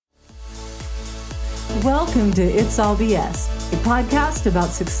Welcome to It's All BS, a podcast about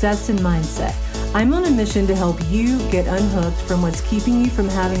success and mindset. I'm on a mission to help you get unhooked from what's keeping you from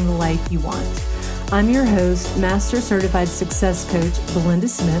having the life you want. I'm your host, Master Certified Success Coach, Belinda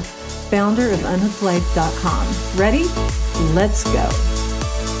Smith, founder of unhookedlife.com. Ready? Let's go.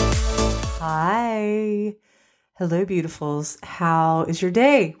 Hi. Hello, beautifuls. How is your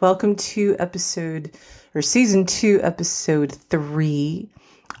day? Welcome to season 2, episode 3.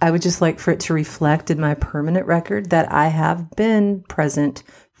 I would just like for it to reflect in my permanent record that I have been present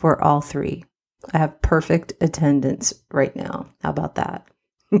for all 3. I have perfect attendance right now. How about that?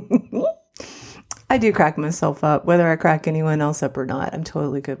 I do crack myself up, whether I crack anyone else up or not. I'm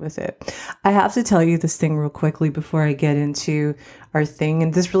totally good with it. I have to tell you this thing real quickly before I get into our thing.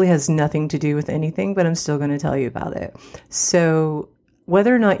 And this really has nothing to do with anything, but I'm still going to tell you about it. So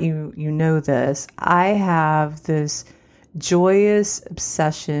whether or not you know this, I have this joyous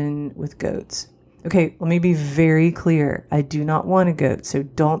obsession with goats. Okay, let me be very clear. I do not want a goat, so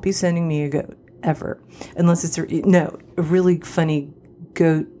don't be sending me a goat ever, unless it's a really funny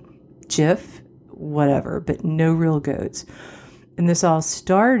goat gif, whatever, but no real goats. And this all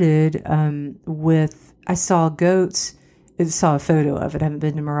started with, I saw goats. I saw a photo of it. I haven't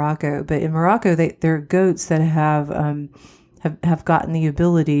been to Morocco, but in Morocco, there are goats that have gotten the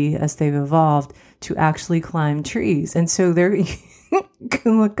ability, as they've evolved, to actually climb trees. And so you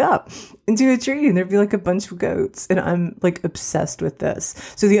can look up into a tree and there'd be like a bunch of goats. And I'm like obsessed with this.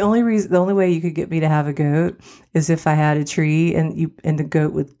 So the only way you could get me to have a goat is if I had a tree and the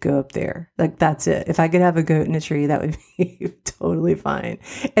goat would go up there. Like, that's it. If I could have a goat in a tree, that would be totally fine.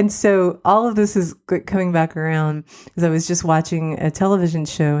 And so all of this is coming back around because I was just watching a television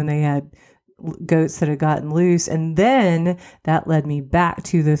show and they had goats that had gotten loose. And then that led me back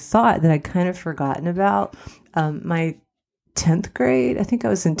to the thought that I'd kind of forgotten about. My 10th grade, I think I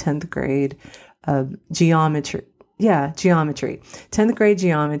was in 10th grade, geometry. Yeah, geometry. 10th grade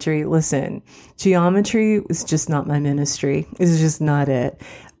geometry. Listen, geometry was just not my ministry. It was just not it.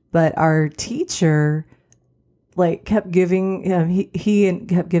 But our teacher kept giving,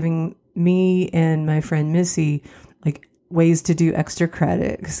 kept giving me and my friend Missy ways to do extra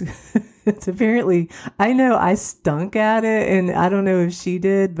credit. It's apparently, I know I stunk at it, and I don't know if she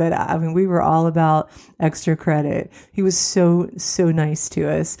did, but I mean, we were all about extra credit. He was so nice to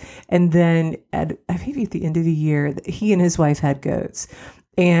us. And then maybe at the end of the year, he and his wife had goats,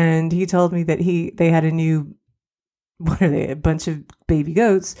 and he told me that they had a bunch of baby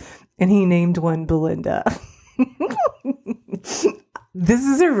goats, and he named one Belinda. This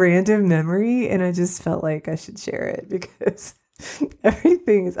is a random memory, and I just felt like I should share it because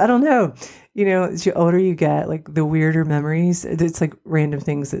everything is, I don't know, as the older you get, the weirder memories, it's random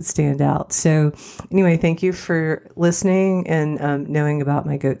things that stand out. So anyway, thank you for listening and knowing about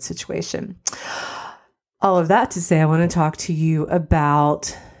my goat situation. All of that to say, I want to talk to you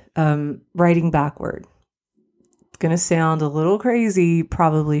about writing backward. Going to sound a little crazy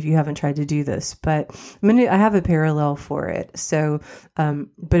probably if you haven't tried to do this, but I have a parallel for it. So,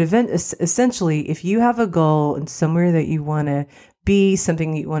 essentially, if you have a goal and somewhere that you want to be,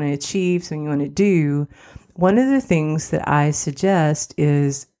 something you want to achieve, something you want to do, one of the things that I suggest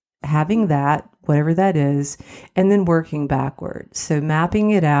is having that, whatever that is, and then working backward. So mapping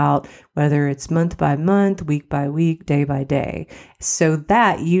it out, whether it's month by month, week by week, day by day, so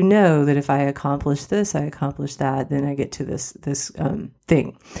that that if I accomplish this, I accomplish that, then I get to this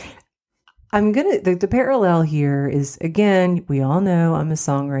thing. The parallel here is, again, we all know I'm a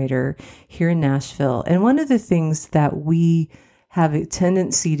songwriter here in Nashville. And one of the things that we have a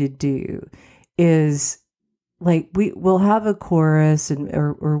tendency to do is we'll have a chorus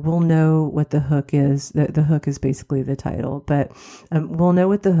or we'll know what the hook is. The hook is basically the title, but we'll know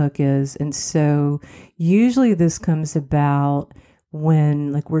what the hook is. And so usually this comes about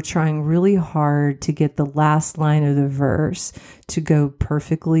when we're trying really hard to get the last line of the verse to go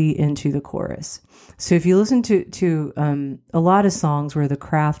perfectly into the chorus. So if you listen to a lot of songs where the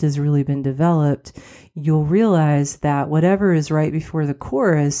craft has really been developed, you'll realize that whatever is right before the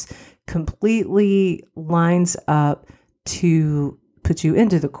chorus completely lines up to put you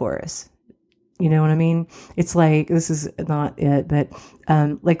into the chorus. You know what I mean? It's this is not it, but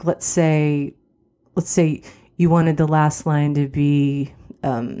let's say you wanted the last line to be,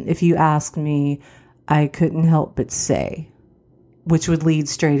 if you asked me, I couldn't help but say, which would lead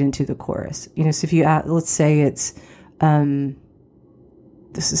straight into the chorus. So if you let's say it's,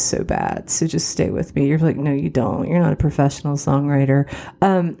 this is so bad, so just stay with me. You're like, no, you don't. You're not a professional songwriter.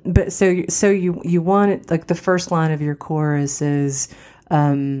 But so you want it, the first line of your chorus is,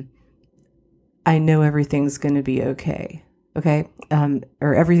 I know everything's going to be okay. Okay.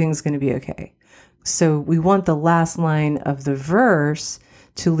 Or everything's going to be okay. So we want the last line of the verse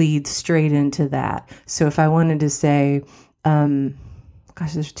to lead straight into that. So if I wanted to say,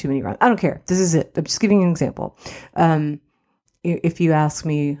 gosh, there's too many rhymes. I don't care. This is it. I'm just giving you an example. If you ask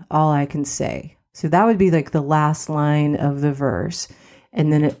me, all I can say. So that would be like the last line of the verse.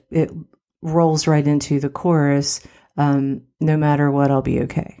 And then it rolls right into the chorus. No matter what, I'll be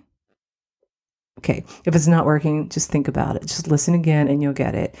okay. Okay. If it's not working, just think about it. Just listen again and you'll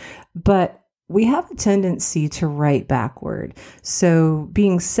get it. But we have a tendency to write backward. So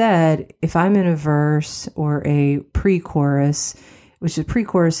being said, if I'm in a verse or a pre-chorus, which the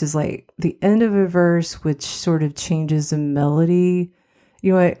pre-chorus is like the end of a verse, which sort of changes the melody.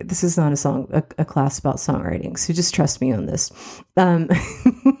 You know what? This is not a class about songwriting, so just trust me on this.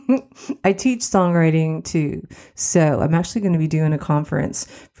 I teach songwriting too, so I'm actually going to be doing a conference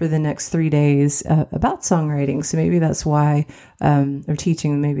for the next 3 days about songwriting. So maybe that's why, or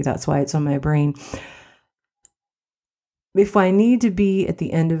teaching, maybe that's why it's on my brain. If I need to be at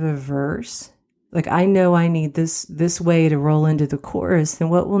the end of a verse, like I know I need this way to roll into the chorus, then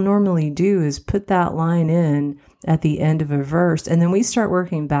what we'll normally do is put that line in at the end of a verse, and then we start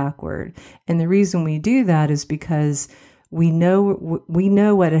working backward. And the reason we do that is because we know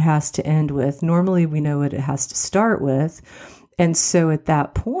what it has to end with. Normally we know what it has to start with. And so at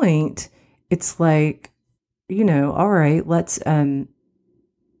that point, it's like, all right, let's, hang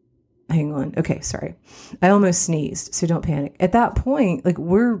on. Okay, sorry. I almost sneezed, so don't panic. At that point, like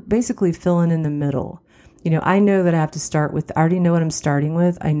we're basically filling in the middle. I know that I have to start with, I already know what I'm starting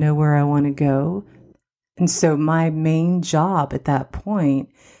with. I know where I want to go. And so my main job at that point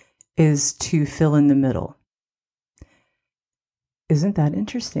is to fill in the middle. Isn't that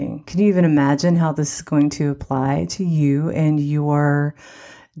interesting? Can you even imagine how this is going to apply to you and your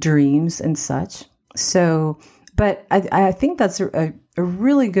dreams and such? So, but I think that's a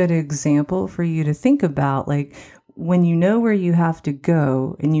really good example for you to think about, like when you know where you have to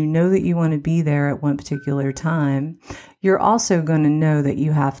go and you know that you want to be there at one particular time, you're also going to know that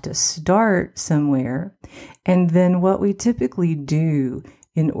you have to start somewhere. And then what we typically do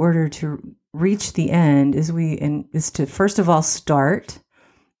in order to reach the end is to first of all start.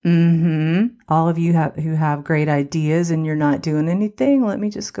 All of you who have great ideas and you're not doing anything, let me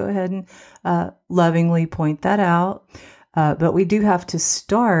just go ahead and lovingly point that out. But we do have to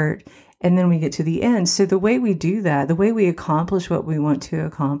start, and then we get to the end. So the way we do that, the way we accomplish what we want to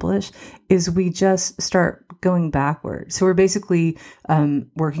accomplish, is we just start going backward. So we're basically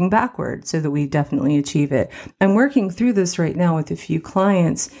working backward so that we definitely achieve it. I'm working through this right now with a few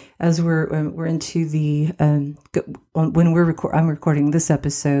clients as we're into the when I'm recording this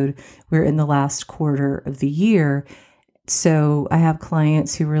episode. We're in the last quarter of the year. So I have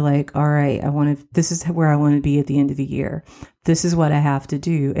clients who were like, all right, this is where I want to be at the end of the year. This is what I have to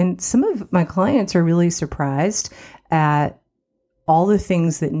do. And some of my clients are really surprised at all the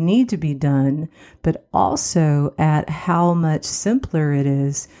things that need to be done, but also at how much simpler it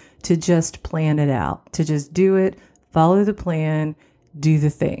is to just plan it out, to just do it, follow the plan, do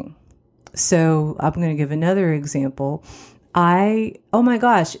the thing. So I'm going to give another example. Oh my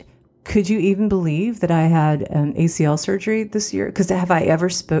gosh, could you even believe that I had ACL surgery this year? Because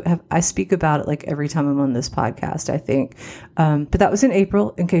I speak about it like every time I'm on this podcast, I think. But that was in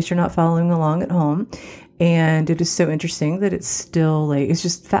April, in case you're not following along at home. And it is so interesting that it's still like, it's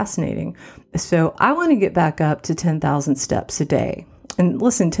just fascinating. So I want to get back up to 10,000 steps a day. And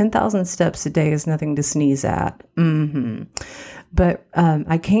listen, 10,000 steps a day is nothing to sneeze at. But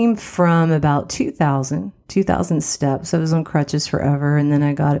I came from about 2,000 steps. I was on crutches forever. And then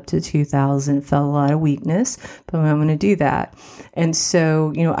I got up to 2,000, felt a lot of weakness, but I'm going to do that. And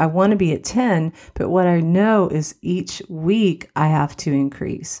so, I want to be at 10, but what I know is each week I have to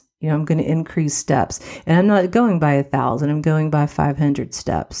increase. I'm going to increase steps, and I'm not going by 1,000. I'm going by 500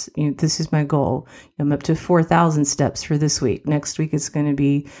 steps. This is my goal. I'm up to 4,000 steps for this week. Next week, it's going to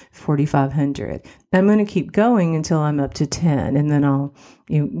be 4,500. I'm going to keep going until I'm up to 10, and then I'll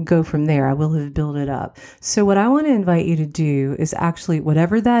go from there. I will have built it up. So what I want to invite you to do is actually,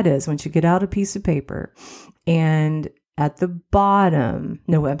 whatever that is, once you get out a piece of paper, and at the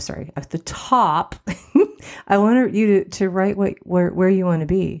top, I want you to write where you want to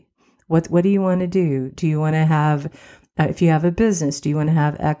be. What do you want to do? Do you want to have, if you have a business, do you want to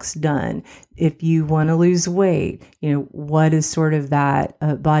have X done? If you want to lose weight, what is sort of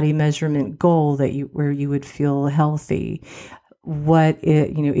that body measurement goal where you would feel healthy?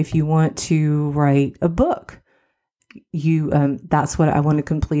 If you want to write a book, that's what I want to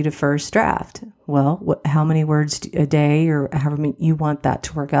complete a first draft. Well, how many words a day, or however many you want that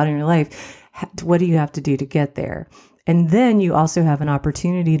to work out in your life? What do you have to do to get there? And then you also have an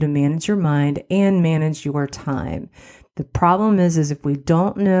opportunity to manage your mind and manage your time. The problem is if we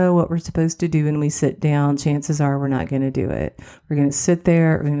don't know what we're supposed to do and we sit down, chances are we're not going to do it. We're going to sit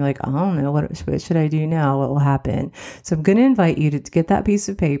there and be like, I don't know, what should I do now? What will happen? So I'm going to invite you to get that piece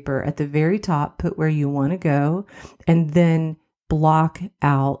of paper at the very top, put where you want to go, and then block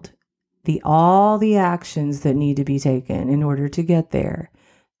out all the actions that need to be taken in order to get there.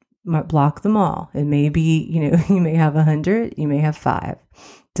 Block them all. It may be, you may have 100, you may have 5.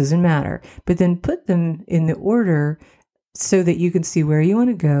 Doesn't matter. But then put them in the order so that you can see where you want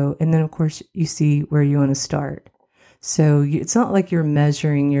to go. And then, of course, you see where you want to start. So it's not like you're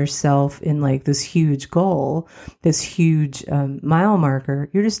measuring yourself in like this huge goal, this huge mile marker.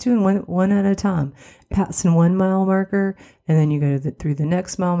 You're just doing one at a time, passing 1 mile marker, and then you go through the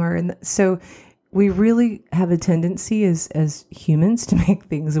next mile marker. And so we really have a tendency as humans to make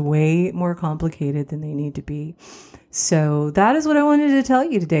things way more complicated than they need to be. So that is what I wanted to tell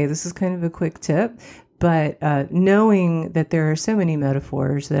you today. This is kind of a quick tip, but knowing that there are so many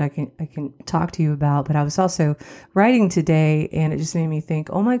metaphors that I can talk to you about. But I was also writing today, and it just made me think,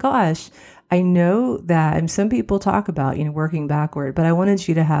 oh my gosh, I know that, and some people talk about, working backward, but I wanted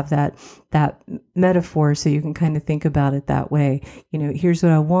you to have that metaphor so you can kind of think about it that way. Here's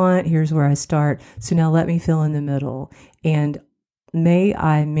what I want, here's where I start. So now let me fill in the middle. And may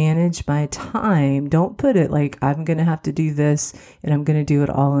I manage my time. Don't put it like I'm going to have to do this and I'm going to do it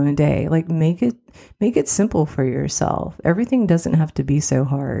all in a day. Like make it simple for yourself. Everything doesn't have to be so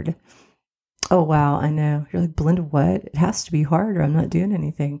hard. Oh, wow. I know. You're like, Belinda, what? It has to be hard or I'm not doing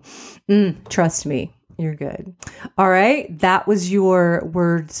anything. Trust me. You're good. All right. That was your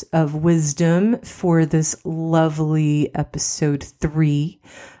words of wisdom for this lovely episode 3.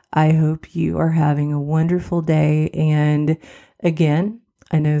 I hope you are having a wonderful day. And again,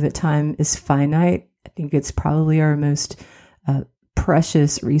 I know that time is finite. I think it's probably our most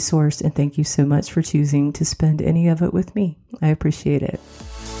precious resource. And thank you so much for choosing to spend any of it with me. I appreciate it.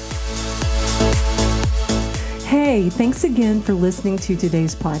 Hey, thanks again for listening to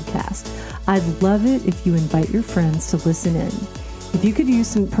today's podcast. I'd love it if you invite your friends to listen in. If you could use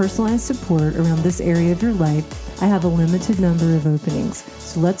some personalized support around this area of your life, I have a limited number of openings.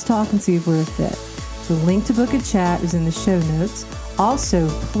 So let's talk and see if we're a fit. The link to book a chat is in the show notes. Also,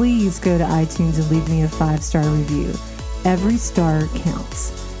 please go to iTunes and leave me a 5-star review. Every star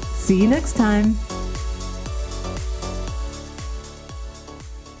counts. See you next time.